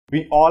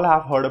We all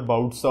have heard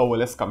about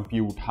serverless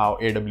compute, how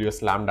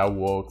AWS Lambda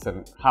works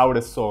and how it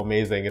is so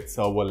amazing. It's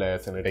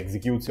serverless and it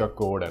executes your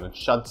code and it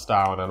shuts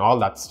down and all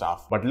that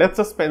stuff. But let's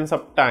just spend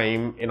some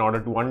time in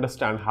order to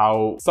understand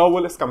how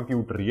serverless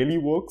compute really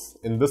works.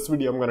 In this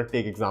video, I'm going to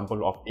take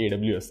example of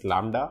AWS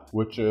Lambda,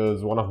 which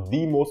is one of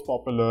the most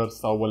popular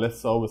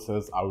serverless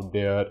services out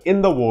there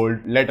in the world,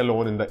 let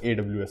alone in the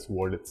AWS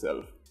world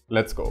itself.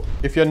 Let's go.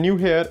 If you're new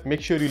here,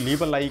 make sure you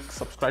leave a like,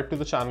 subscribe to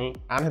the channel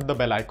and hit the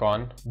bell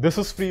icon. This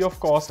is free of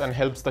cost and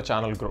helps the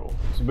channel grow.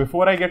 So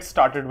before I get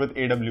started with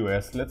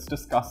AWS, let's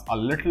discuss a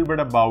little bit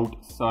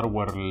about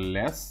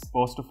serverless.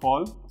 First of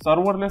all,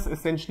 serverless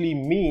essentially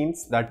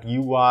means that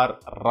you are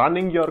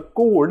running your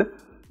code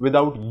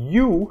without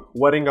you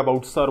worrying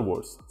about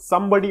servers.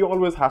 Somebody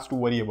always has to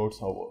worry about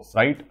servers,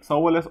 right?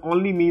 Serverless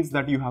only means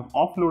that you have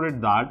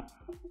offloaded that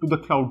to the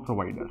cloud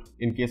provider.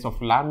 In case of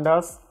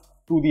Lambdas,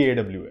 to the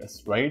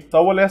AWS, right?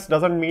 Serverless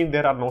doesn't mean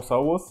there are no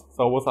servers.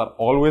 Servers are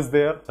always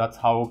there. That's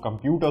how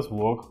computers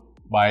work,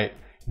 by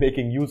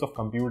making use of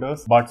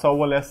computers. But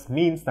serverless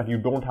means that you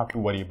don't have to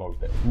worry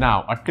about it.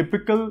 Now, a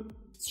typical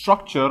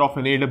structure of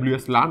an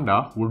AWS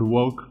Lambda would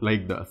work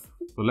like this.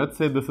 So let's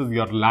say this is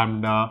your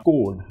Lambda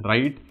code,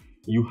 right?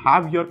 You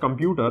have your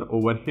computer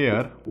over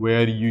here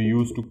where you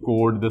used to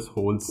code this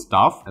whole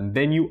stuff, and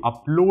then you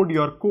upload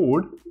your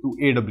code to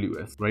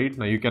AWS, right?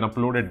 Now you can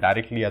upload it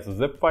directly as a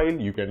zip file.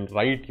 You can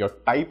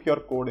type your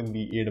code in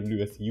the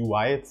AWS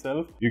UI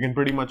itself. You can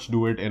pretty much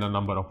do it in a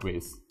number of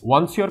ways.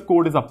 Once your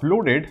code is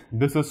uploaded,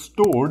 this is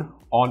stored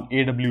on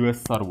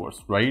AWS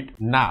servers, right?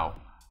 Now,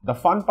 the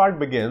fun part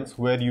begins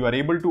where you are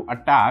able to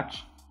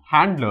attach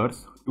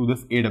handlers to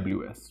this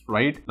AWS,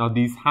 right? Now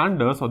these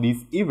handlers or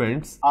these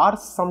events are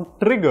some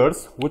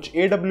triggers which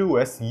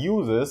AWS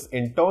uses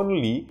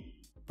internally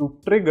to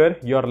trigger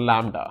your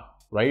Lambda,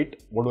 right?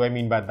 What do I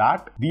mean by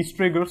that? These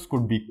triggers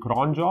could be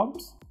cron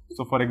jobs.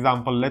 So for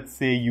example, let's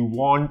say you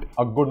want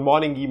a good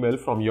morning email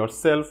from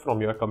yourself, from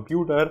your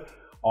computer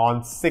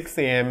on 6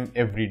 a.m.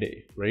 every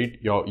day, right?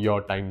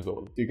 Your time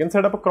zone. So you can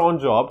set up a cron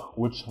job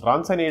which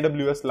runs an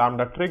AWS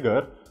Lambda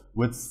trigger,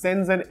 which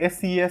sends an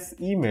SES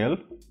email,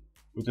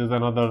 which is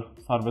another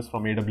service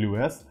from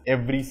AWS,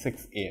 every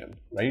 6 a.m.,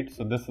 right?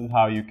 So this is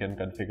how you can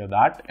configure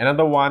that.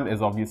 Another one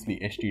is obviously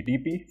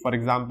HTTP. For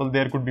example,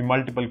 there could be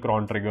multiple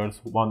cron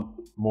triggers. One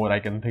more I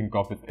can think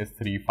of is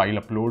S3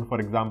 file upload, for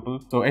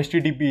example. So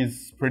HTTP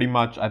is pretty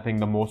much, I think,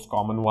 the most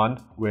common one,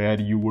 where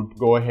you would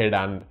go ahead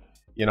and,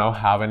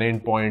 have an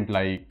endpoint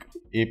like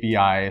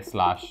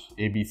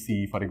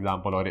API/ABC, for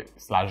example, or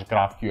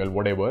 /GraphQL,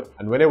 whatever.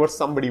 And whenever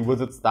somebody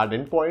visits that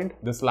endpoint,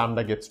 this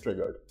Lambda gets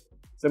triggered.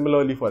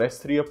 Similarly, for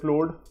S3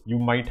 upload, you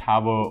might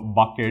have a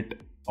bucket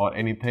or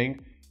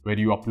anything where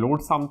you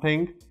upload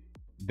something,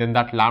 then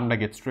that Lambda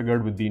gets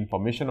triggered with the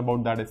information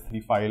about that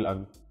S3 file,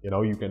 and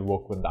you can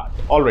work with that.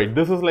 All right,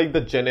 this is like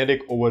the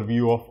generic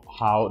overview of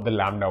how the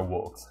Lambda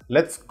works.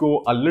 Let's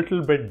go a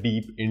little bit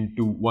deep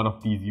into one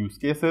of these use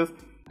cases,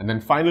 and then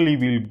finally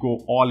we'll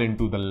go all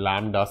into the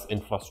Lambda's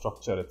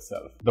infrastructure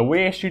itself. The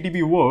way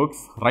HTTP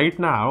works right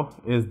now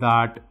is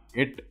that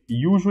it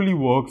usually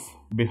works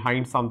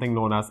behind something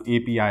known as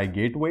API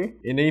gateway.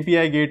 An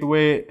API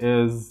gateway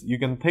is, you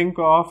can think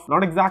of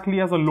not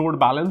exactly as a load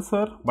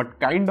balancer, but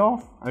kind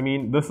of. I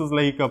mean, this is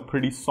like a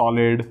pretty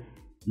solid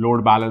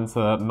load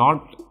balancer,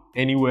 not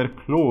anywhere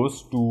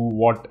close to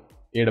what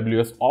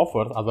AWS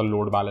offers as a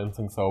load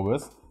balancing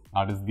service.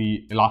 That is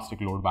the Elastic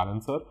Load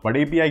Balancer. But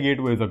API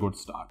Gateway is a good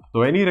start.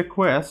 So any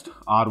request,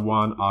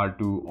 R1,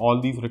 R2,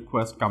 all these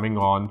requests coming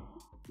on,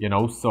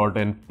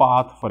 certain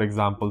path, for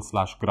example,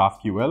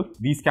 /GraphQL,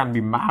 these can be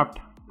mapped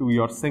to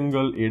your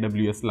single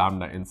AWS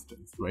Lambda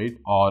instance, right?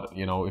 Or,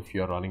 if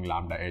you're running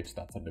Lambda Edge,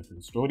 that's a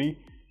different story.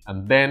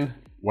 And then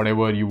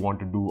whatever you want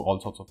to do, all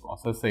sorts of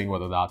processing,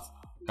 whether that's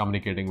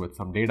communicating with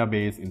some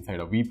database inside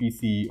a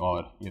VPC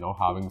or,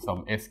 having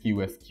some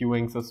SQS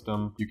queuing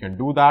system, you can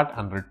do that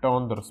and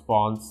return the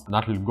response, and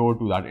that will go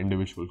to that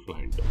individual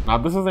client. Now,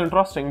 this is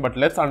interesting, but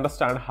let's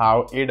understand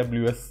how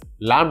AWS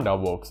Lambda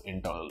works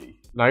internally.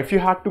 Now, if you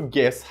had to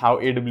guess how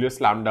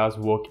AWS Lambdas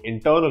work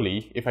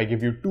internally, if I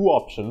give you two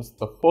options,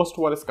 the first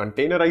one is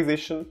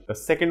containerization, the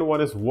second one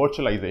is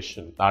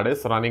virtualization. That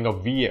is running a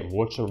VM,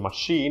 virtual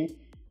machine,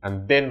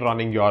 and then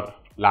running your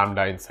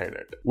Lambda inside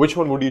it. Which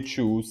one would you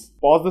choose?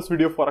 Pause this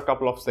video for a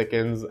couple of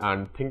seconds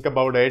and think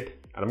about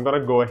it, and I'm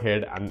gonna go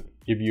ahead and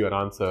give you an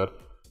answer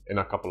in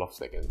a couple of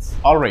seconds.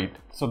 All right,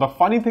 so the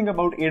funny thing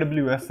about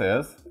AWS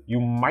is you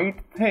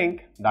might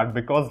think that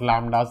because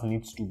Lambdas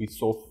needs to be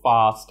so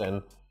fast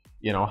and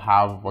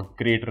have a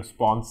great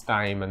response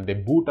time and they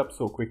boot up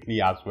so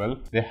quickly as well,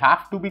 they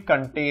have to be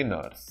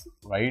containers,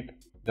 right?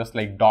 Just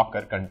like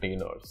Docker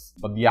containers.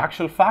 But the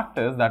actual fact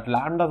is that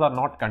Lambdas are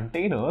not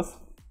containers.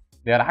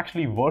 They are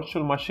actually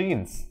virtual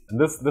machines. And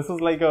this is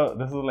like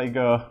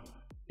a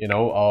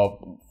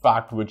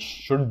fact which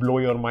should blow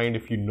your mind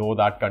if you know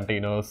that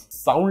containers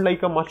sound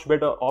like a much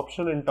better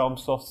option in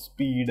terms of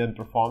speed and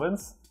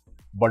performance.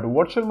 But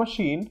virtual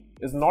machine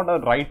is not a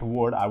right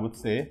word, I would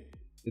say.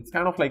 It's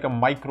kind of like a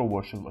micro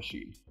virtual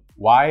machine.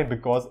 Why?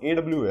 Because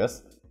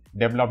AWS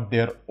developed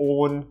their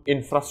own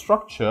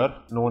infrastructure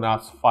known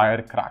as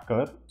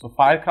Firecracker. So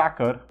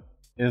Firecracker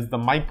is the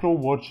micro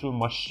virtual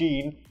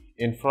machine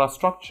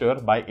infrastructure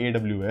by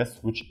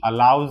AWS, which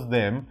allows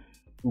them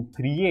to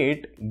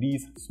create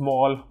these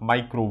small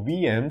micro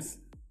VMs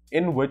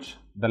in which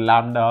the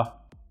Lambda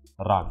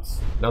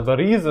runs. Now, the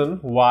reason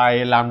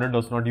why Lambda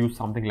does not use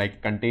something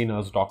like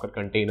containers, Docker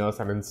containers,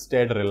 and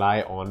instead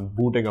rely on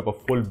booting up a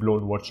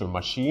full-blown virtual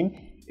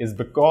machine is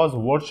because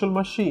virtual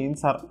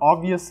machines are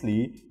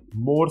obviously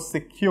more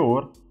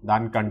secure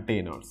than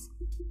containers,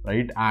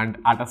 right? And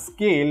at a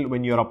scale,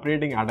 when you're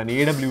operating at an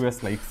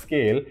AWS-like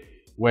scale,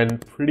 when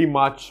pretty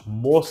much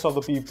most of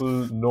the people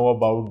know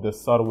about this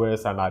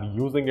service and are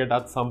using it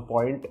at some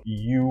point,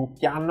 you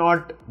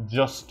cannot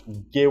just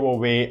give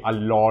away a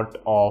lot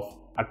of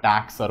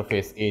attack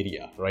surface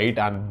area, right?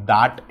 And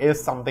that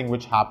is something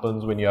which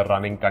happens when you're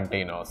running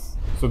containers.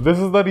 So this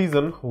is the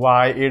reason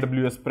why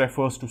AWS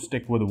prefers to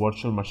stick with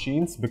virtual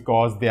machines,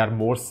 because they are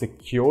more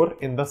secure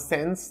in the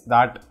sense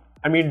that,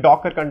 I mean,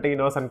 Docker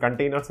containers and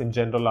containers in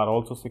general are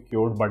also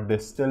secured, but they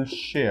still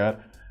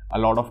share a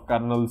lot of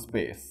kernel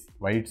space,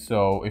 right?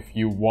 So if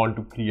you want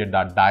to create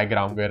that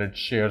diagram where it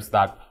shares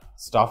that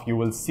stuff, you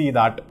will see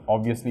that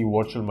obviously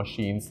virtual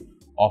machines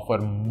offer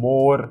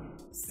more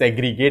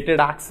segregated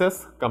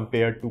access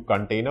compared to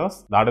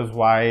containers. That is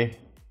why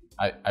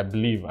I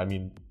believe, I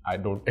mean, I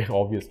don't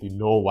obviously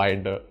know why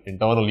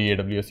internally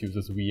AWS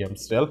uses VM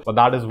still, but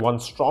that is one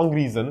strong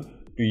reason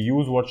to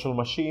use virtual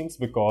machines,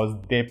 because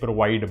they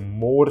provide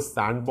more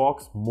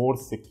sandbox, more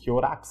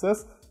secure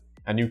access,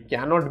 and you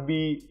cannot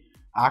be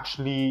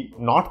actually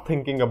not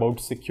thinking about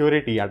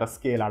security at a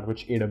scale at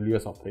which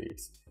AWS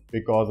operates,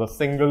 because a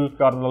single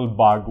kernel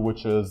bug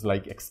which is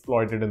like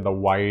exploited in the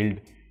wild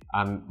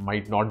and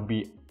might not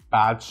be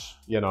patched,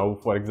 you know,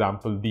 for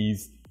example,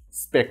 these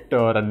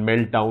Spectre and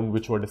Meltdown,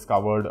 which were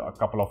discovered a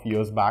couple of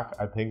years back,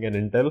 I think, in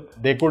Intel,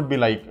 they could be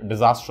like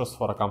disastrous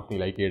for a company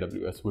like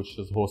AWS, which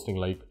is hosting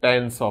like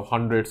tens of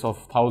hundreds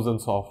of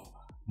thousands of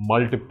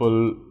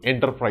multiple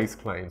enterprise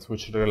clients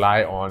which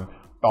rely on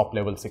top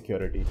level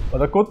security. But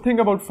the good thing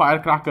about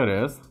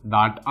Firecracker is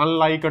that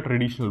unlike a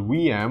traditional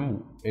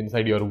VM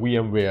inside your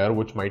VMware,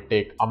 which might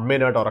take a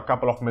minute or a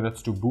couple of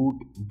minutes to boot,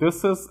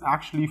 this is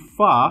actually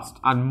fast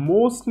and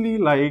mostly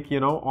like, you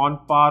know,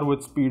 on par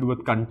with speed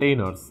with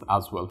containers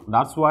as well.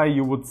 That's why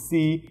you would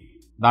see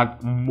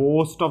that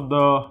most of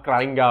the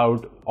crying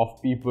out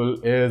of people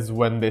is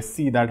when they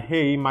see that,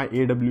 hey, my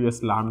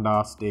AWS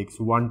Lambda takes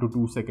 1 to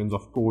 2 seconds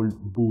of cold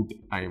boot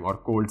time or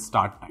cold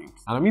start times.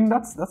 And I mean,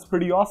 that's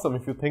pretty awesome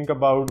if you think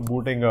about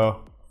booting a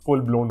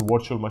full-blown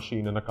virtual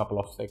machine in a couple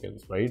of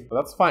seconds, right? So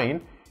that's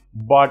fine.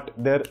 But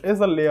there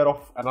is a layer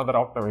of another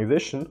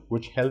optimization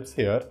which helps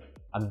here,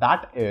 and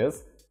that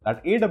is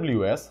that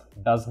AWS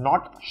does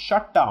not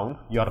shut down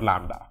your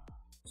Lambda.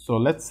 So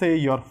let's say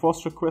your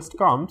first request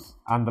comes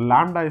and the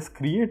Lambda is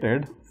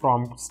created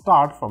from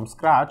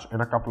scratch in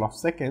a couple of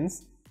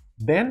seconds.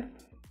 Then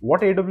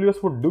what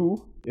AWS would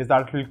do is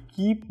that it will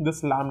keep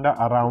this Lambda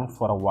around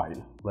for a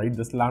while, right?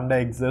 This Lambda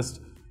exists,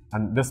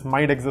 and this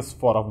might exist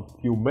for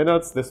a few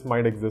minutes, this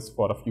might exist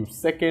for a few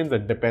seconds.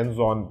 It depends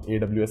on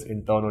AWS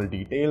internal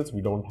details.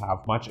 We don't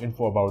have much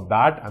info about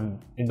that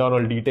and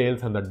internal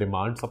details and the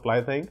demand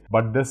supply thing.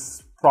 But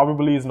this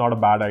probably is not a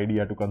bad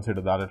idea to consider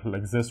that it will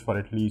exist for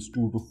at least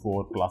 2 to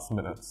 4 plus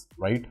minutes,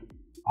 right?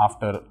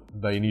 After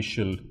the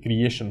initial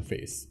creation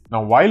phase.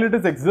 Now, while it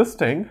is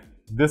existing,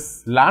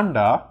 this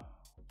Lambda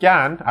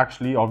can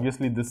actually,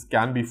 obviously this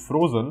can be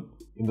frozen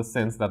in the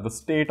sense that the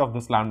state of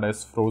this Lambda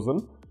is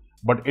frozen,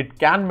 but it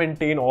can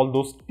maintain all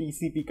those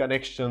TCP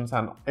connections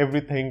and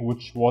everything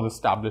which was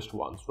established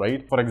once,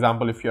 right? For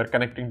example, if you're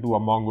connecting to a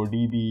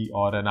MongoDB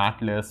or an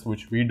Atlas,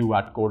 which we do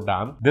at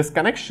codedamn, this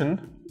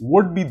connection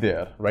would be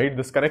there, right?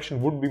 This connection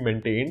would be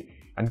maintained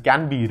and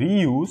can be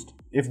reused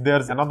if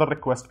there's another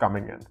request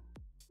coming in,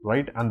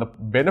 right? And the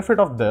benefit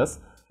of this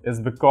is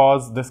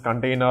because this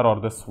container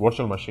or this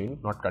virtual machine,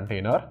 not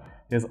container,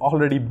 is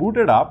already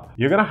booted up,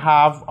 you're gonna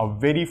have a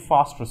very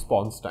fast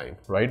response time,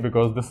 right?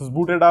 Because this is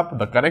booted up,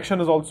 the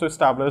connection is also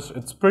established.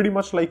 It's pretty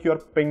much like you're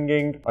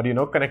pinging or, you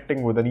know,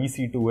 connecting with an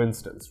EC2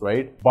 instance,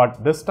 right?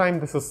 But this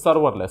time this is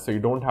serverless, so you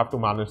don't have to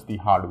manage the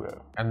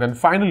hardware. And then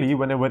finally,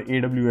 whenever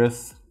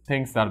AWS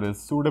thinks that it is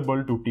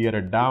suitable to tear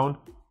it down,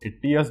 it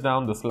tears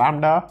down this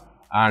Lambda,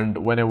 and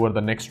whenever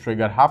the next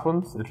trigger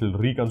happens, it will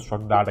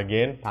reconstruct that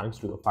again. Thanks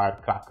to the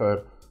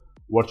Firecracker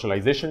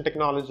virtualization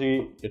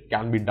technology, it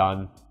can be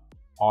done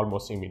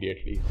almost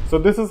immediately. So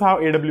this is how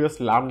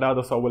AWS Lambda,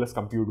 the serverless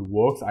compute,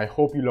 works. I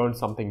hope you learned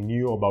something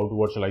new about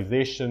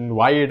virtualization,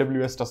 why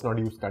AWS does not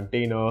use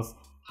containers,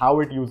 how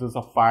it uses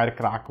a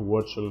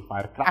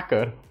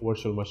Firecracker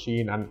virtual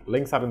machine, and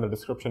links are in the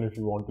description if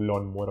you want to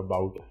learn more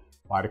about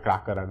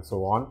Firecracker and so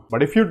on.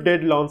 But if you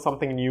did learn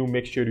something new,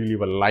 make sure you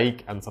leave a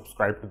like and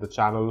subscribe to the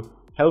channel.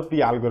 help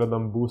the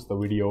algorithm boost the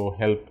video,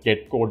 help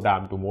get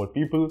codedamn to more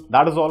people.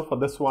 That is all for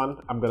this one.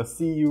 I'm gonna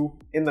see you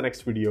in the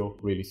next video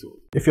really soon.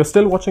 If you're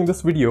still watching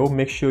this video,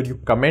 make sure you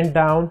comment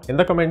down in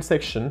the comment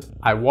section,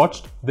 I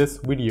watched this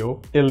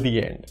video till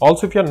the end.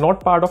 Also, if you're not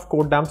part of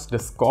codedamm's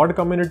Discord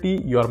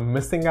community, you're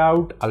missing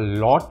out a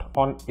lot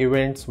on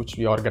events which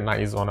we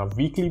organize on a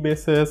weekly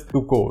basis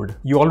to code.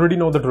 You already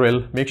know the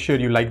drill. Make sure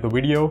you like the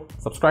video,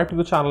 subscribe to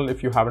the channel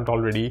if you haven't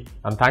already,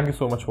 and thank you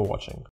so much for watching.